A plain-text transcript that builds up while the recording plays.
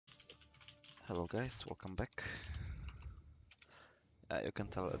Hello guys, welcome back. You can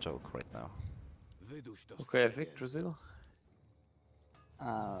tell a joke right now. Okay, Victorzil.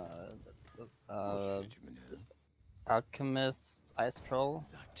 Alchemist, Ice Troll,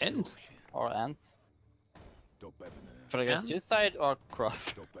 And or Ants. Should I guess Ants? suicide or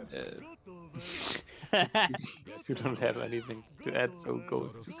cross? You don't have anything to add, so go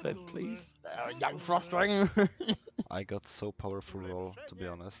suicide, please. Young Frost Dragon! I got so powerful roll, to be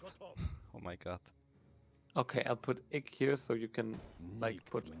honest. Oh my god. Okay, I'll put Ig here so you can like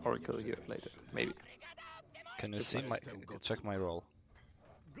put Oracle here later, maybe. Can you Just see like- my... check my roll?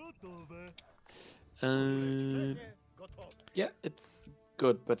 Yeah, it's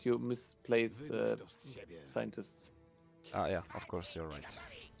good, but you misplaced scientists. Ah yeah, of course, you're right.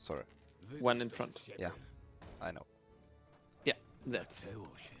 Sorry. One in front. Yeah, I know. Yeah, that's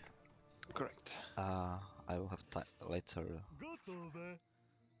correct. I will have later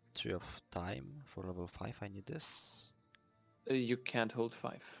 3 of time for level 5, I need this. You can't hold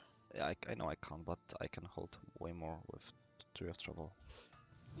 5. Yeah, I know I can't, but I can hold way more with 3 of trouble.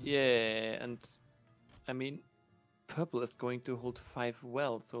 Yeah, and I mean, purple is going to hold 5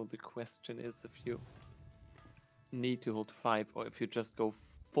 well, so the question is if you need to hold 5 or if you just go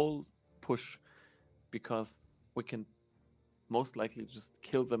full push, because we can most likely just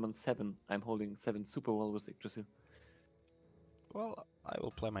kill them on 7. I'm holding 7 super well with Yggdrasil. Well, I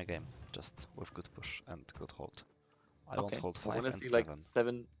will play my game, just with good push and good hold. I won't Okay, hold I 5 wanna and see 7. like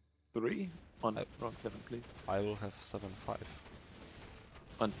 7-3 on I- round 7, please. I will have 7-5.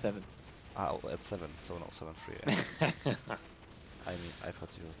 On 7. Ah, oh, at 7, so no, 7-3. I mean, I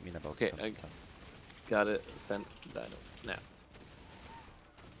thought you mean about Okay, 10. Gotta send Dino now.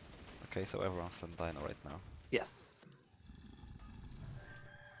 Okay, so everyone's sent Dino right now. Yes.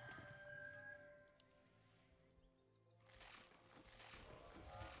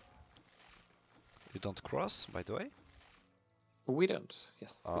 You don't cross, by the way? We don't,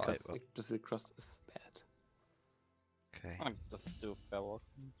 yes, Oh, because I- Yggdrasil cross is bad. Okay. Just do fair walk.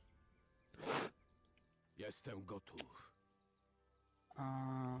 Jestem gotów.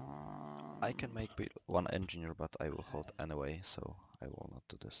 I can make one engineer, but I will hold anyway, so I will not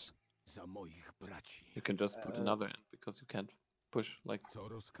do this. Za moich braci. You can just put another in because you can't push like Co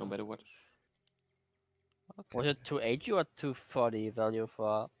no matter what. Okay. Was it 280 or 240 value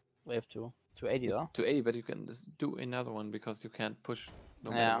for wave 2? 280, huh? To A, but you can just do another one because you can't push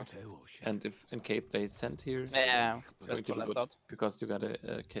no matter Yeah. what. Zaczęło się. And if in case they send here, Yeah, it's going that's to be what I good thought. because you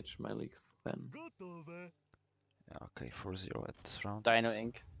gotta catch my leaks then. Yeah, okay, 4-0 at round. Dino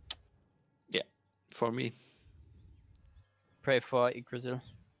Inc. For me, Pray for Yggdrasil.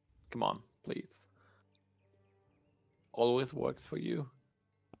 come on, please. Always works for you.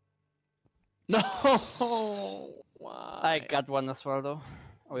 No! Why? I got one as well, though.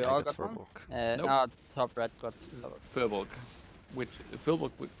 We I all got got one? Furbolg. Nope. No, top red got. Furbolg, which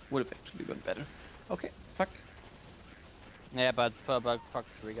Furbolg would have actually been better. Okay, fuck. Yeah, but Furbolg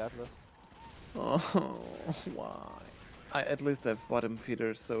fucks regardless. Oh, why? I at least have bottom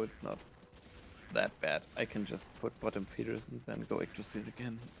feeders, so it's not that bad. I can just put bottom feeders and then go Yggdrasil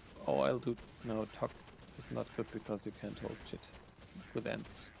again. Oh, I'll do... No, Tok is not good because you can't hold shit with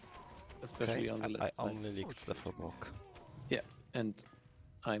ends. Especially Okay, on the I left side. only leaked the Furbolg. Yeah, and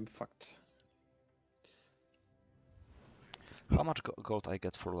I'm fucked. How much gold I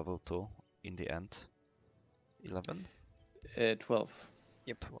get for level 2 in the end? 11? 12.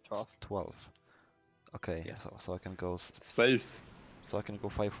 Yep, 12. 12. Okay, Yes. so I can go 12. so I can go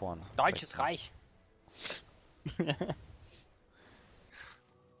 5-1. Deutsches Reich!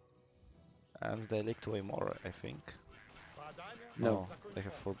 And they leaked way more, I think. No, They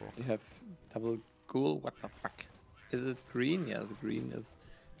have Furbolg. you have double ghoul. What the fuck? Is it green? Yeah, the green is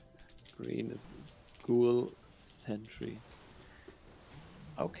ghoul sentry.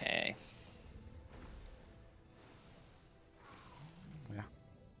 Okay. Yeah.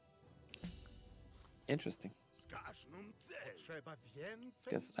 Interesting. Z każdą cel. Trzeba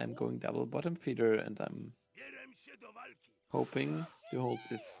więcej. Guess I'm going double bottom feeder and I'm Bierem się do walki. hoping to hold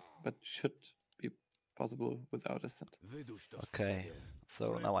this, but should be possible without ascent. Wyduś to z Okay, siebie.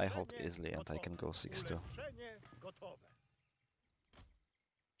 so now I hold easily and I can go 6-2. Ulepszenie gotowe.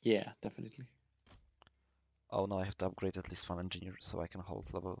 Yeah, definitely. Oh no, I have to upgrade at least one engineer so I can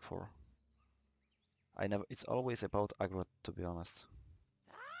hold level 4. It's always about aggro, to be honest.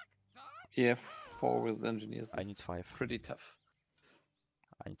 Yeah, 4 with engineers I is need 5. pretty tough.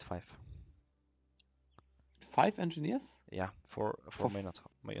 I need 5. 5 engineers? Yeah, 4 For may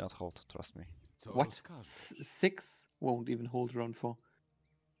not hold, trust me. Co What? rozkażesz? 6 won't even hold round 4.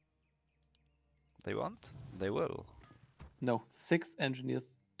 They won't? They will. No, 6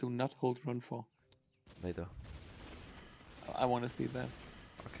 engineers do not hold run 4. They do. I want to see that.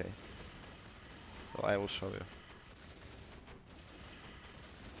 Okay. So I will show you.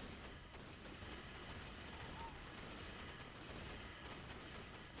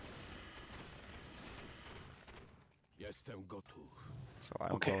 Jestem gotów. So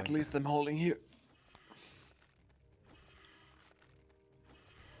I'm Okay, going. at least I'm holding here.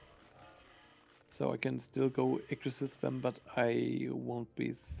 So I can still go Yggdrasil spam, but I won't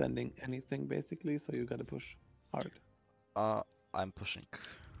be sending anything basically, so you gotta push hard. I'm pushing.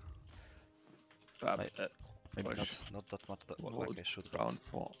 But, Maybe push. not that much that, like Hold I should. But round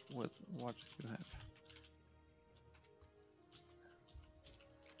 4 with what you have.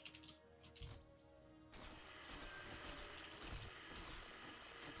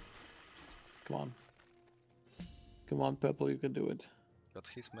 Come on. Come on, Purple, you can do it. but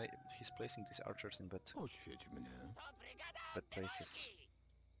he's placing these archers in Oświeć mnie. bad places.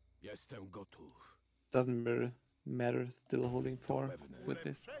 Jestem gotów. Doesn't matter still holding 4 with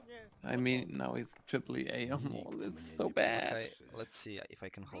this. I mean, now he's triple A. Oh, it's so bad. Okay, let's see if I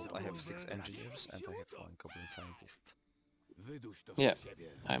can hold. I have 6 engineers and I have 1 goblin scientist. Wyduś to Yeah. z siebie.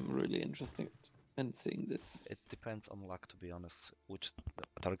 I'm really interested in seeing this. It depends on luck, to be honest, which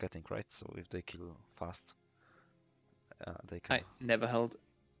targeting, right? So if they kill fast, they can. I never held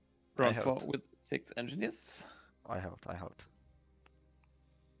round 4 held. with 6 engineers. I held.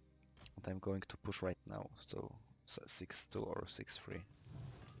 And I'm going to push right now, so 6-2 or 6-3.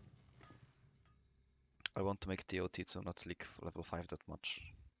 I want to make TOT to not leak level 5 that much.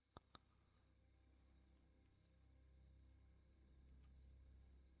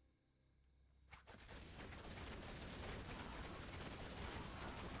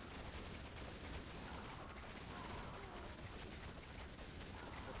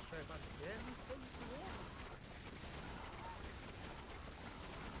 Potrzeba więcej złota.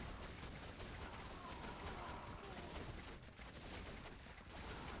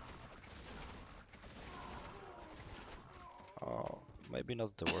 Oh, maybe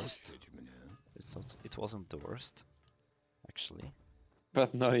not the worst. Oświeć mnie. It wasn't the worst, actually.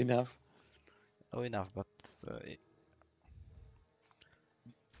 But not enough. No, enough, but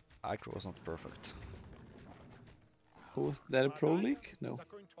aggro was not perfect. Was that a pro league? No.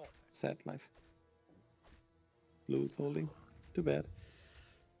 Zakończone. Sad life. Blue is holding. Too bad.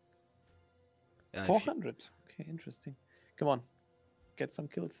 Yeah, if 400. Okay, interesting. Come on. Get some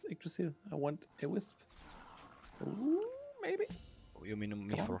kills, Yggdrasil. I want a wisp. Ooh, maybe. you mean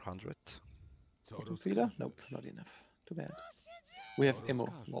me Come on. 400? Co Feeder? rozkażesz? Nope, not enough. Too bad. We have Co ammo.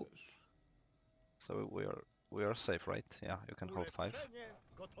 rozkażesz? Well, So we are safe, right? Yeah, you can hold 5. Ulepszenie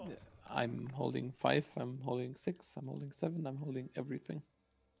gotowe. I'm holding 5, I'm holding 6, I'm holding 7, I'm holding everything.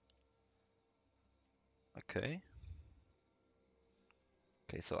 Okay.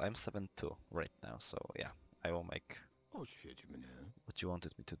 Okay, so I'm 7-2 right now, so yeah, I will make Oświeć mnie. what you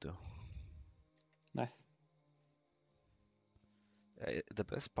wanted me to do. Nice. The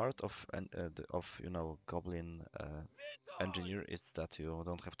best part of Goblin Engineer is that you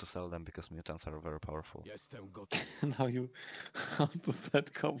don't have to sell them because mutants are very powerful. Jestem gotów. Now you also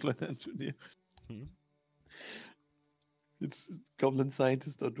said Goblin Engineer. Hmm? It's Goblin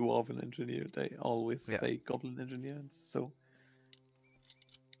Scientist or Dwarven Engineer. They always Yeah. say Goblin Engineer, and so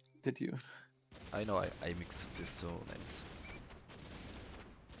did you. I know I mixed these 2 names.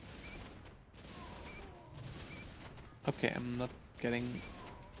 Okay, I'm not getting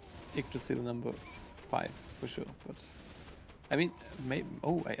Yggdrasil number 5 for sure, but I mean, maybe.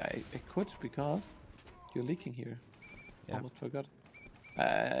 Oh, I could because you're leaking here. Yeah. Almost forgot.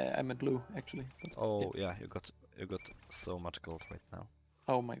 I'm at blue actually. But Oh yeah, you got so much gold right now.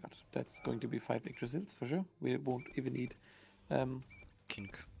 oh my god, that's going to be 5 Yggdrasils for sure. We won't even need King.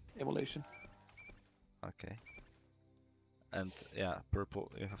 emulation. Okay. And yeah,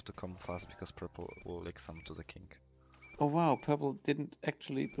 purple, you have to come fast because purple will leak some to the king. Oh wow, purple didn't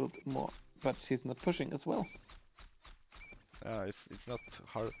actually build more, but she's not pushing as well. It's not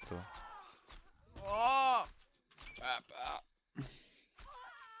hard to. Oh!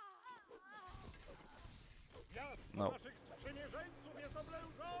 Miasto No. naszych sprzymierzeńców jest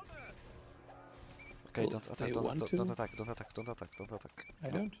oblężone. Okay, Well, don't if they attack, want don't to. attack, don't attack, don't attack, don't attack. I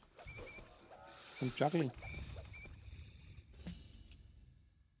No. don't. I'm juggling.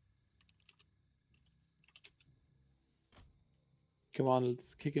 Come on,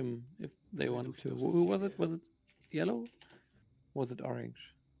 let's kick him if they want to. Who was it? Was it yellow? Was it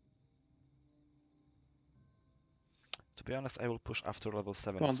orange? To be honest, I will push after level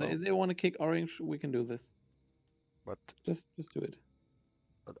 7, Come on, so, they want to kick orange. We can do this. but Just do it.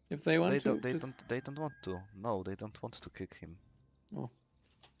 But If they want they to, don't want to. No, they don't want to kick him. Oh.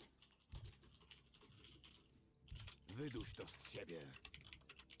 Wyduś to z siebie.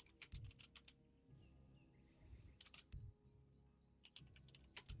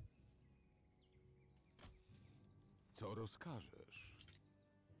 Co rozkażesz?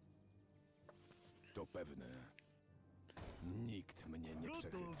 To pewne. Nikt mnie nie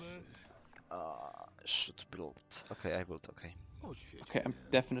przechytrzy. Should build. Okay, I built. Okay. Oświeć Okay, I'm mnie.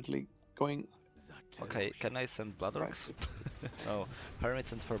 definitely going Zaczęło Okay, się. can I send Blood right. Orcs? No,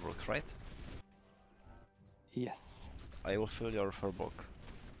 Hermits and Furbolg, right? Yes. I will fill your Furbolg.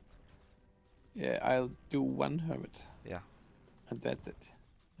 Yeah, I'll do one hermit, Yeah. and that's it.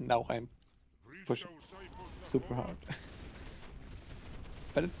 Now I'm pushing super hard.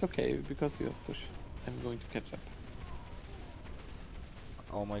 But it's okay, because you have push. I'm going to catch up.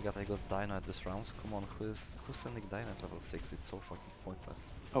 Oh my god, I got Dino this round. Come on, who's sending Dino at level 6? It's so fucking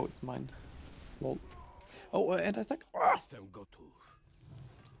pointless. Oh, it's mine. Lol. Oh, and I said, ah, Jestem gotów.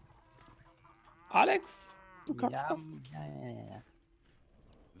 Alex! Du Ja, Kackspast! ja.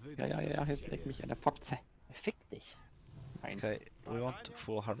 Wyduś Ja, to z jetzt leck siebie. mich an der Fotze. Fick dich. Nein. Okay, we want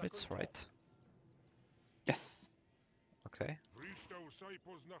full Hermits, right? Yes. Okay. Wyszczał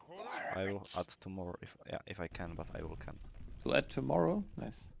poz I will add two more if I can, but I will can. So at tomorrow?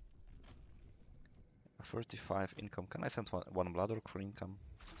 Nice. 35 income. Can I send one Blood Orc for income?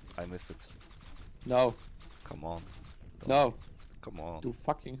 I missed it. No. Come on. No. Come on. Do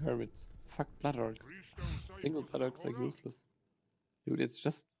fucking hermits. Fuck blood orcs. Single blood orcs are useless. Dude, it's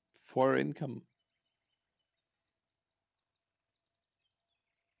just 4 income.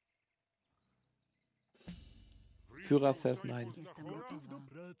 Führer says 9. Jestem gotowa.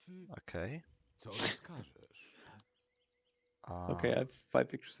 Okay. Co rozkażesz? Okay, I have 5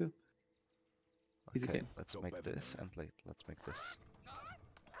 pictures still. Easy Okay, game. let's To make pewne. this and let's make this.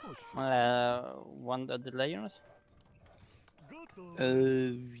 Oświeć Want a delay unit?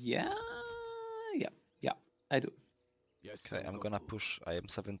 Yeah, yeah, I do. Jestem Okay, I'm gonna gotów. push. I am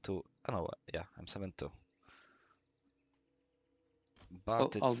 7-2. Oh no, yeah, I'm 7-2.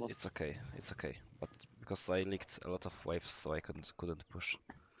 But Almost. it's okay. It's okay. But because I leaked a lot of waves, so I couldn't push.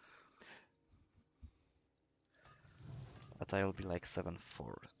 But I'll be like 7-4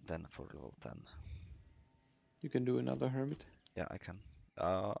 then for level 10. You can do another hermit. Yeah, I can.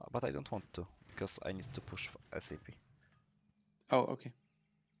 But I don't want to because I need to push SAP. Oh, okay.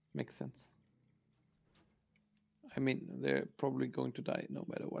 Makes sense. I mean, they're probably going to die no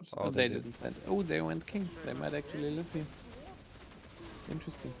matter what. Oh, They they did. didn't send. Oh, they went king. They might actually live here.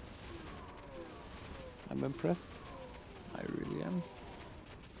 Interesting. I'm impressed. I really am.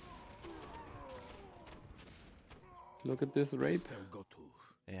 Look at this rape. Jestem gotów.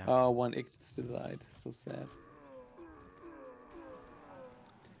 Yeah. Oh, one ick still died. So sad.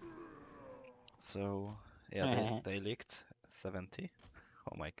 So yeah, they leaked 70.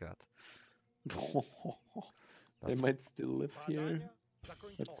 Oh my god. They That's might still live here.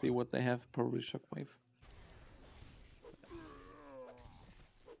 Let's see what they have. Probably shockwave.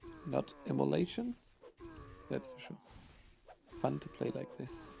 Not immolation. That's for sure. Fun to play like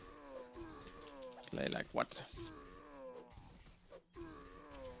this. Play like what?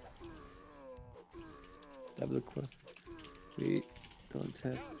 Double cross. We don't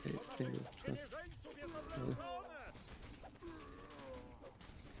have a single cross. No.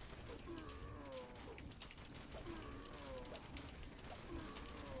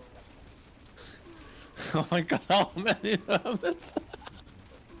 Oh my god, how many hermits?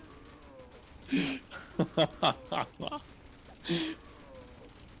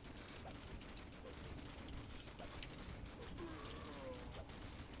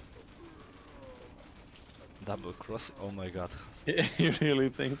 double cross. Oh my god. He really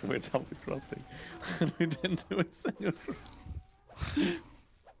thinks we're double crossing. And we didn't do a single cross.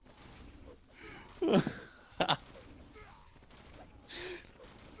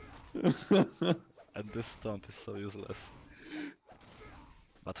 And this stomp is so useless.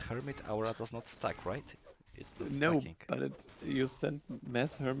 But Hermit Aura does not stack, right? It's not No, stacking. but you send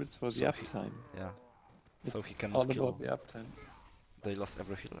mass hermits for the So he- uptime. Yeah. So he It's cannot all kill. about the uptime. They lost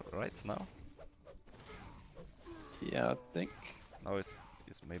every healer, right? Now? Yeah, I think. Now it's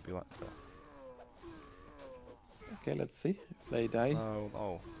maybe one. Okay, let's see if they die.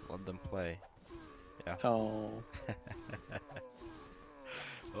 No, let them play. Yeah. Oh,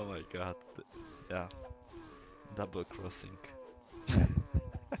 Oh my god. Yeah. Double crossing.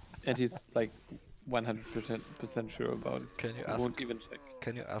 and he's like 100% sure about it. Can you He ask? won't even check.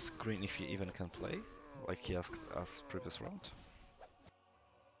 Can you ask Green if he even can play? Like he asked us previous round.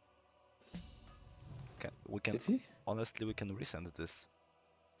 We can Did he? honestly we can resend this.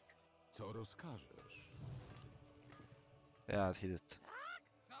 Co rozkażesz? Yeah, he did.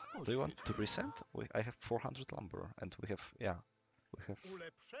 Do you want to resend? I have 400 lumber, and we have, yeah,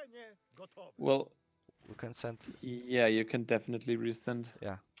 Ulepszenie gotowe. Well, we can send, yeah, you can definitely resend.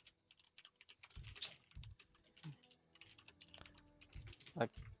 yeah.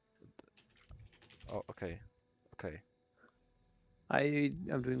 Like- Oh, okay, okay. I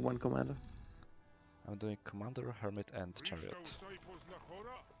am doing one commander. I'm doing Commander, Hermit, and Chariot. Wyszczał pozna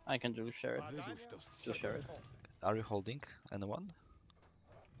chora? I can do chariots. Badania Two chariots. Are you holding anyone?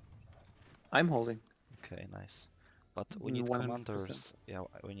 I'm holding. Okay, nice. But we need 100%. commanders. Yeah,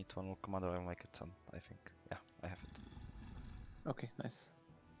 we need one more commander. I like it, I think. Yeah, I have it. Okay, nice.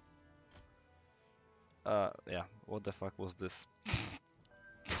 Yeah. What the fuck was this?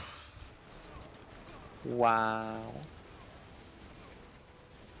 Wow.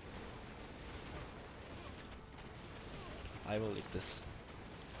 I will eat this.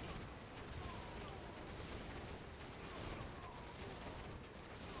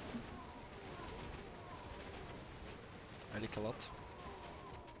 I leak a lot.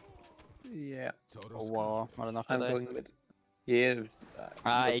 Yeah, Co Oh wow, rozkażesz? what enough I'm today. going mid. Yeah,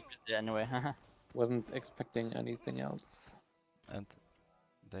 I ate it anyway. wasn't expecting anything else. And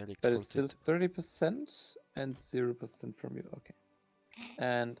they leaked But it's still 40. 30% and 0% from you. Okay.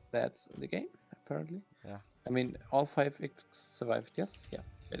 And that's the game, apparently. Yeah. I mean, all 5 survived, yes? Yeah,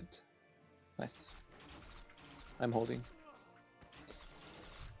 did it. Nice. I'm holding.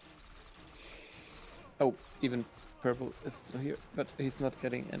 Oh, even purple is still here, but he's not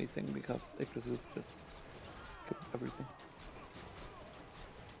getting anything because Yggdrasil's just took everything.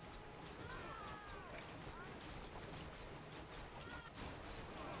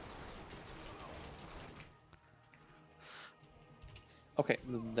 Okay,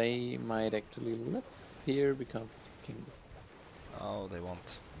 they might actually live here because King is... Oh, they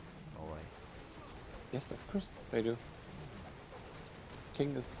won't. No way. Yes, of course they do.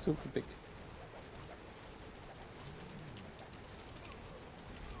 King is super big.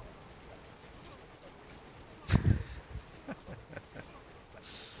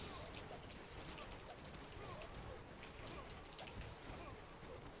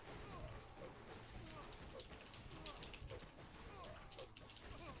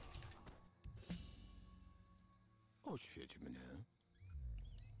 Oświeć mnie.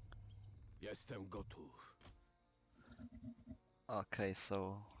 Jestem gotów. Okay,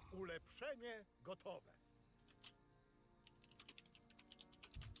 so Ulepszenie gotowe.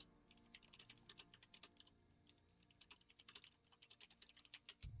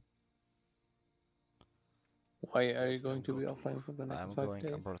 Why are you going to be offline for the next I'm 5 going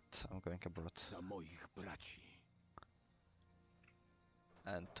days? abroad. I'm going abroad. Za moich braci.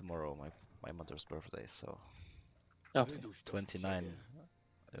 And tomorrow my mother's birthday, so Okay. Wyduś to z 29, siebie.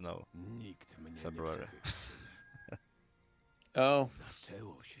 you know. Nikt mnie February. nie przechytrzy. Oh,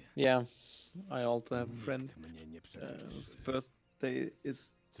 Zaczęło się. yeah. I also have a friend. Nikt mnie nie His przechytrzy. birthday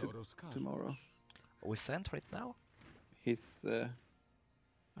is Co rozkażesz? tomorrow. We send right now? He's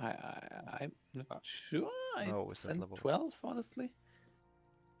I'm not sure. I No, we sent sent level. 12, honestly.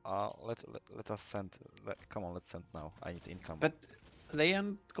 Let us send. Come on, let's send now. I need income. But they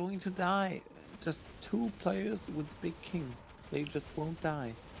aren't going to die. Just 2 players with big king. They just won't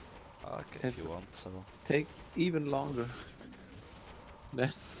die. Okay, if you want, so Take even longer. Oświeć mnie.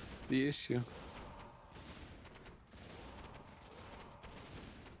 That's the issue.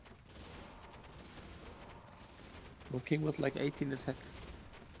 Well, king was like 18 attack.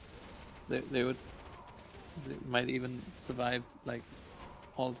 They might even survive like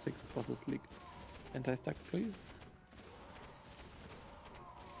all 6 bosses leaked. Anti-stack, please.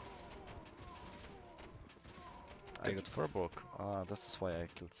 I got Furbolg. That's why I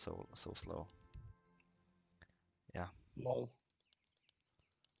killed so slow. Yeah. Lol.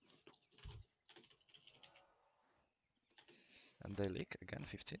 And they leak again,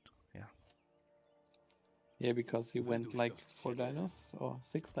 15. Yeah. Yeah, because he went Wyduś like to z 4 siebie. dinos or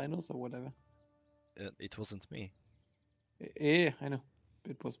 6 dinos or whatever. It wasn't me. Yeah, I know.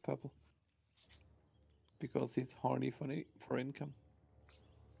 It was purple. Because he's horny for income.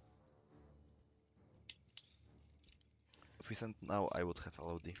 If we sent now, I would have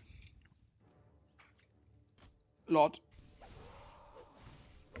LOD. Lord.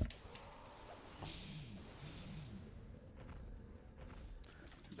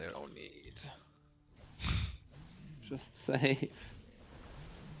 There. No need. Just save.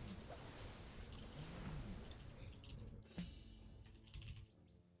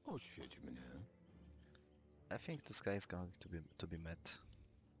 Oświeć mnie. I think this guy is going to be mad.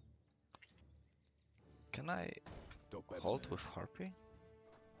 Can I To hold pewne. with Harpy?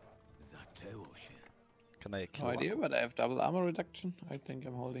 Zaczęło się. Can I kill No one? idea, but I have double armor reduction. I think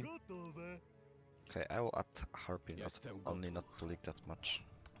I'm holding. Okay, I will add Harpy, not Jestem only gotów. not to leak that much.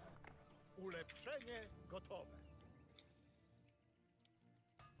 Ulepszenie gotowe.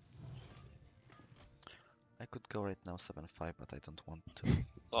 I could go right now 7-5, but I don't want to.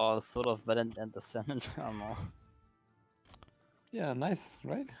 Oh, sort of Valiant and Ascendant armor. Yeah, nice,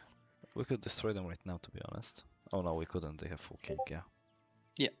 right? We could destroy them right now, to be honest. Oh no, we couldn't, they have full king, yeah.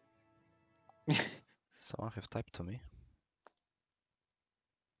 Yeah. Someone have typed to me.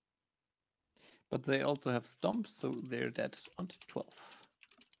 But they also have stomps, so they're dead on 12.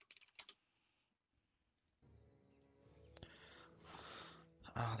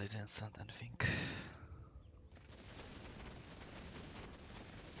 Ah, they didn't send anything.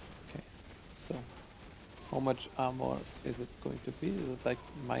 Okay, so how much armor is it going to be? Is it like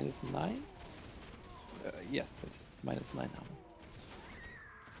 -9? Yes, it is -9 armor.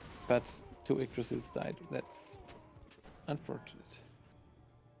 But 2 Yggdrasils died. That's unfortunate.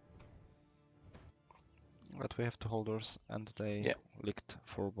 But we have two holders, and they Yeah. leaked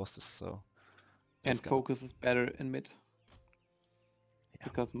 4 bosses, so... And that's gonna- focus is better in mid. Yeah.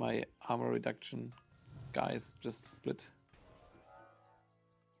 Because my armor reduction guys just split.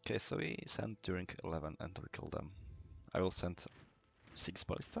 Okay, so we send during 11 and we kill them. I will send 6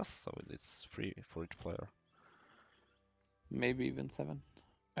 ballistas, so it's 3 for each player. Maybe even 7.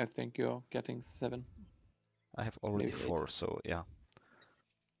 I think you're getting 7. I have already Maybe 4, so yeah.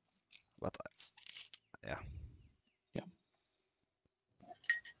 But yeah,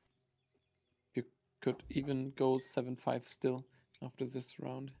 You could even go 7-5 still after this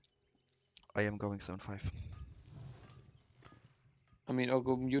round. I am going 7-5. I mean, or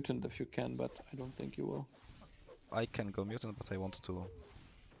go mutant if you can, but I don't think you will. I can go mutant, but I want to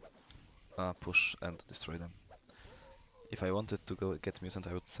push and destroy them. If I wanted to go get mutant,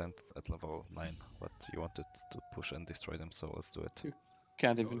 I would send at level 9, but you wanted to push and destroy them, so let's do it.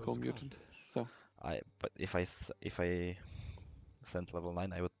 Can't Co even go mutant. rozkażesz? So But if I send level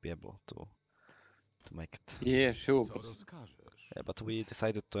 9, I would be able to make it. yeah, sure, Co but rozkażesz? Yeah, but we It's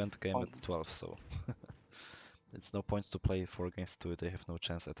decided to end game at pointless. 12, so it's no point to play 4 against 2. They have no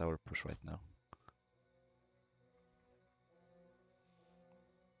chance at our push right now.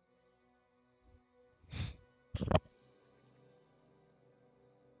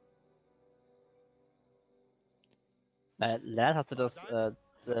 Lad, hast du das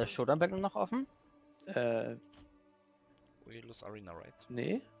Showdown Battle noch offen? We lose arena, right?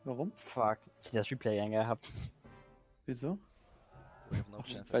 Nee, warum? Fuck, ich hätte das Replay gern gehabt. Wieso? We have no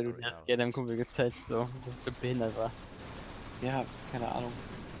chance weil at du arena. Das gerne dem Kumpel gezeigt, so, dass es behindert war. Ja, keine Ahnung.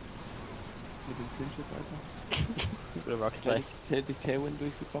 Mit den Clinches, Alter. Oder Rockslide. Hätte ich Tailwind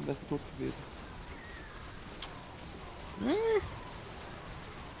durchbekommen, wärst du tot gewesen.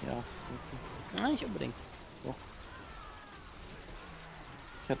 Ja, weißt du. Nicht unbedingt.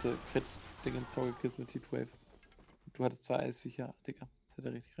 Ich hatte Crit-Ding ins Tor gekisst mit Heatwave. Du hattest 2 Eisviecher, Digga. Das hat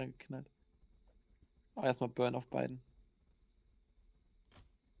er richtig reingeknallt. Aber erstmal Burn auf beiden.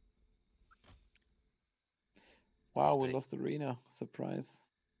 Wow, we They- lost arena. Surprise.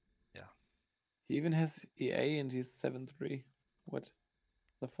 Yeah. He even has EA and he's 7-3. What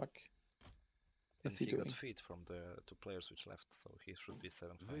the fuck And is he he doing? got feed from the 2 players which left, so he should be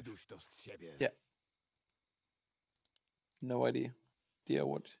 7-5. Wyduś to z siebie. Yeah. No idea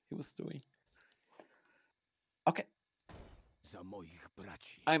what he was doing. Okay, Za moich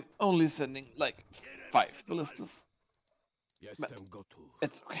braci. I'm only sending like 5 ballistas. Jestem gotów.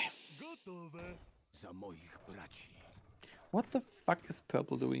 It's okay. Za moich braci. What the fuck is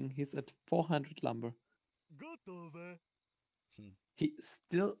Purple doing? He's at 400 lumber. He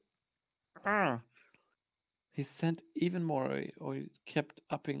still... He sent even more, or he kept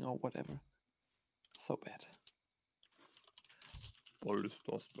upping or whatever. So bad.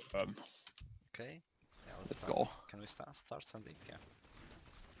 Ballistas, Okay. Yeah, Let's start. go. Can we start sending? Yeah.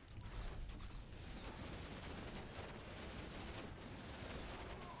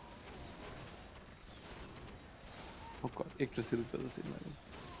 Oh god, Yggdrasil versus Inland.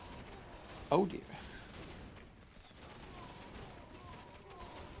 Oh dear.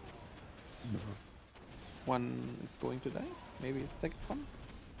 One is going to die. Maybe it's second one.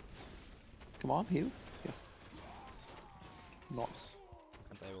 Come on, heals. Yes. Nice.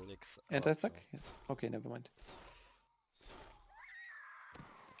 And I will X. Anti-suck? Yeah. Okay, never mind.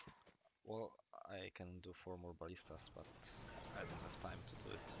 Well, I can do 4 more ballistas, but I don't have time to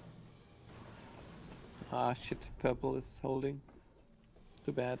do it. Ah shit, purple is holding.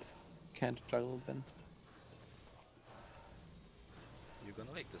 Too bad. Can't juggle then. You're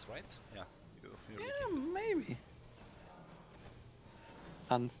gonna like this, right? Yeah. You're Yeah, maybe.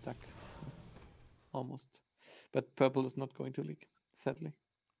 Unstuck. almost. But purple is not going to leak, sadly.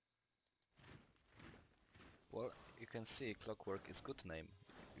 Well, you can see Clockwork is good name.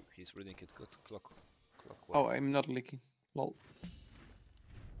 He's reading it good. Clockwork. Oh, I'm not leaking. Lol.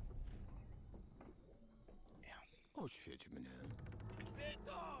 Oświeć mnie.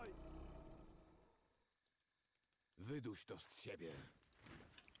 Wyduś to z siebie.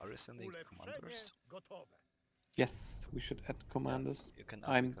 Are you sending Ulepszenie commanders? gotowe. Yes, we should add commanders. You can add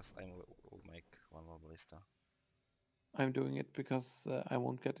I'm- because I will make one more ballista. I'm doing it because I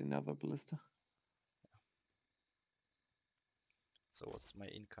won't get another ballista. So what's my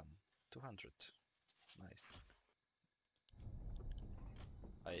income? 200. Nice.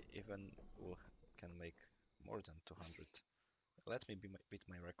 I even can make more than 200. Let me beat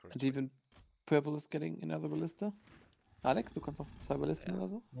my record. And even purple is getting another ballista. Alex, du kannst auch 2 Ballisten Ja. oder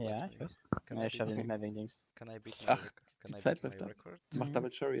so? Let Ja, me- ich weiß. Can Ja, I ich schaffe beat, nicht mehr wegen Dings. can I beat my Ach, can die I Zeit beat my läuft ab. record? Mach Mhm. Double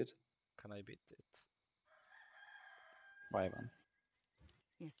Chariot. Can I beat it? Wyvern.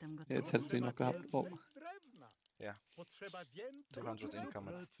 Jestem Ja, gotowa. jetzt hättest du ihn noch gehabt. Oh. Więcej drewna. Ja. Potrzeba więcej 200 drewna.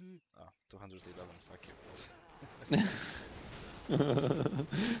 income at 211, fuck you.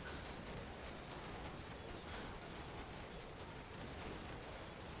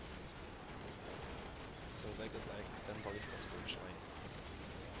 So they got like 10 ballistas per each line.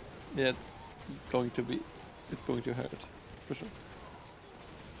 Yeah, it's going to hurt, for sure.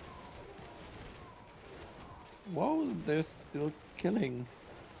 Wow, they're still killing.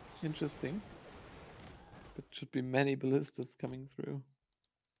 Interesting. But should be many ballistas coming through.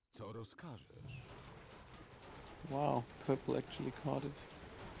 Co rozkażesz? Wow, purple actually caught it.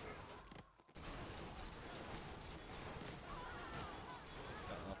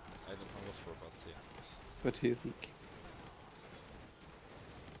 I don't know what for, but yeah. But he's leaking.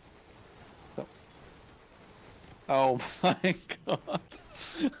 So. Oh my god.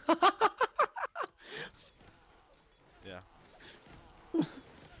 Yeah.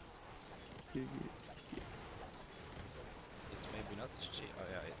 It's maybe not GG. Oh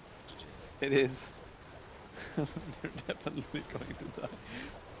yeah, it's GG. It is. They're definitely going to die.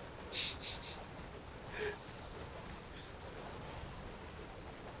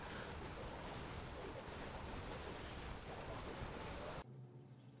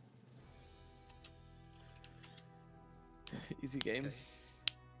 Easy game. Okay.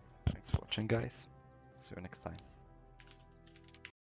 Thanks for watching, guys. See you next time.